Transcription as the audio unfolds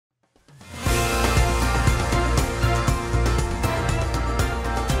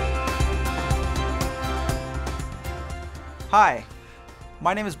Hi,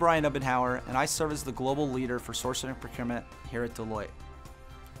 my name is Brian Umbenhauer, and I serve as the global leader for sourcing and procurement here at Deloitte.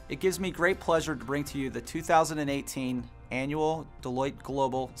 It gives me great pleasure to bring to you the 2018 annual Deloitte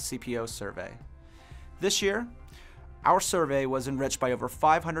Global CPO Survey. This year, our survey was enriched by over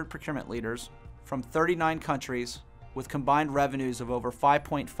 500 procurement leaders from 39 countries with combined revenues of over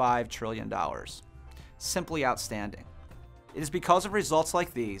 $5.5 trillion. Simply outstanding. It is because of results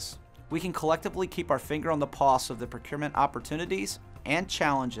like these, we can collectively keep our finger on the pulse of the procurement opportunities and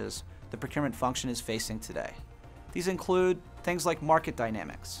challenges the procurement function is facing today. These include things like market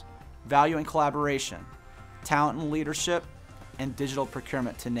dynamics, value and collaboration, talent and leadership, and digital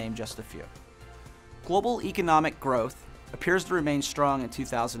procurement, to name just a few. Global economic growth appears to remain strong in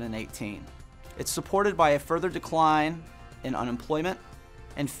 2018. It's supported by a further decline in unemployment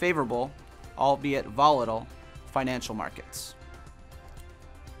and favorable, albeit volatile, financial markets.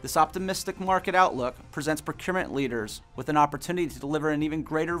 This optimistic market outlook presents procurement leaders with an opportunity to deliver an even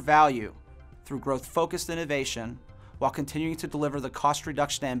greater value through growth-focused innovation while continuing to deliver the cost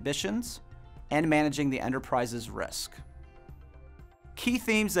reduction ambitions and managing the enterprise's risk. Key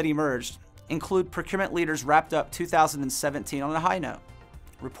themes that emerged include procurement leaders wrapped up 2017 on a high note,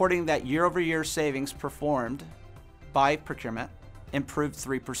 reporting that year-over-year savings performed by procurement improved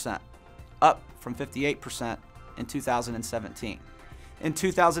 3%, up from 58% in 2017. In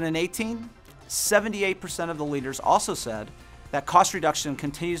 2018, 78% of the leaders also said that cost reduction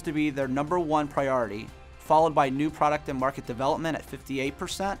continues to be their #1 priority, followed by new product and market development at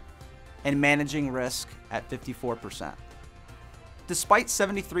 58% and managing risk at 54%. Despite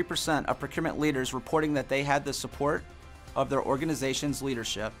 73% of procurement leaders reporting that they had the support of their organization's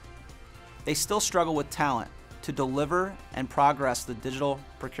leadership, they still struggle with talent to deliver and progress the digital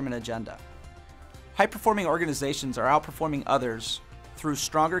procurement agenda. High-performing organizations are outperforming others through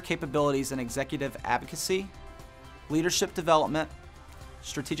stronger capabilities in executive advocacy, leadership development,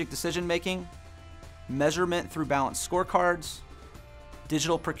 strategic decision-making, measurement through balanced scorecards,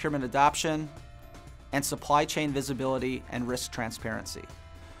 digital procurement adoption, and supply chain visibility and risk transparency.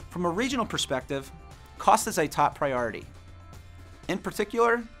 From a regional perspective, cost is a top priority. In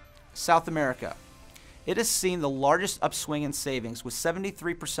particular, South America. It has seen the largest upswing in savings, with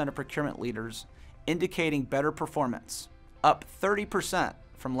 73% of procurement leaders indicating better performance, up 30%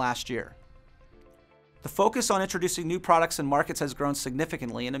 from last year. The focus on introducing new products and markets has grown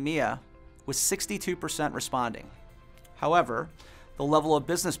significantly in EMEA, with 62% responding. However, the level of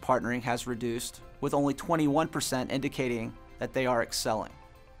business partnering has reduced, with only 21% indicating that they are excelling.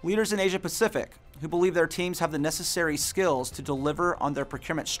 Leaders in Asia Pacific, who believe their teams have the necessary skills to deliver on their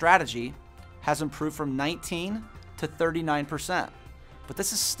procurement strategy, has improved from 19 to 39%. But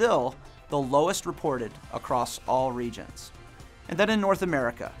this is still the lowest reported across all regions. And then in North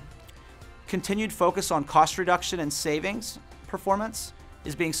America, continued focus on cost reduction and savings performance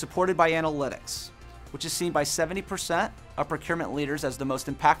is being supported by analytics, which is seen by 70% of procurement leaders as the most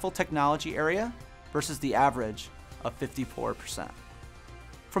impactful technology area versus the average of 54%.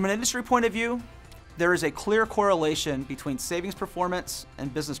 From an industry point of view, there is a clear correlation between savings performance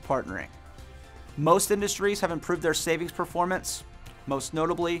and business partnering. Most industries have improved their savings performance, most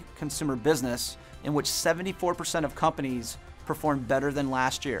notably consumer business, in which 74% of companies performed better than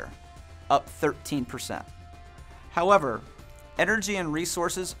last year, up 13%. However, energy and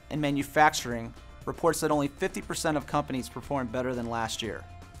resources and manufacturing reports that only 50% of companies performed better than last year,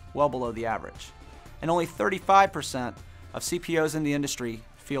 well below the average. And only 35% of CPOs in the industry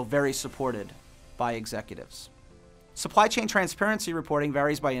feel very supported by executives. Supply chain transparency reporting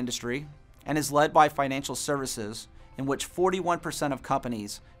varies by industry and is led by financial services, in which 41% of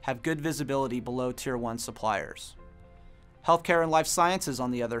companies have good visibility below Tier 1 suppliers. Healthcare and life sciences,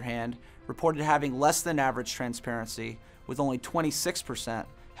 on the other hand, reported having less than average transparency, with only 26%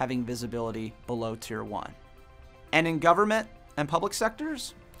 having visibility below Tier 1. And in government and public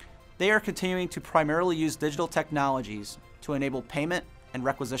sectors, they are continuing to primarily use digital technologies to enable payment and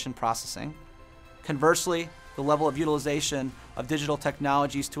requisition processing. Conversely, the level of utilization of digital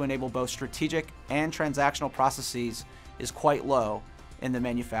technologies to enable both strategic and transactional processes is quite low in the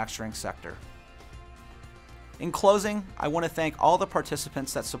manufacturing sector. In closing, I want to thank all the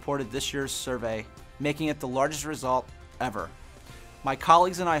participants that supported this year's survey, making it the largest result ever. My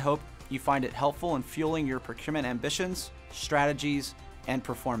colleagues and I hope you find it helpful in fueling your procurement ambitions, strategies, and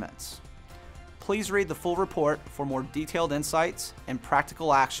performance. Please read the full report for more detailed insights and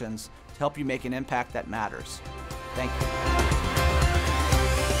practical actions to help you make an impact that matters. Thank you.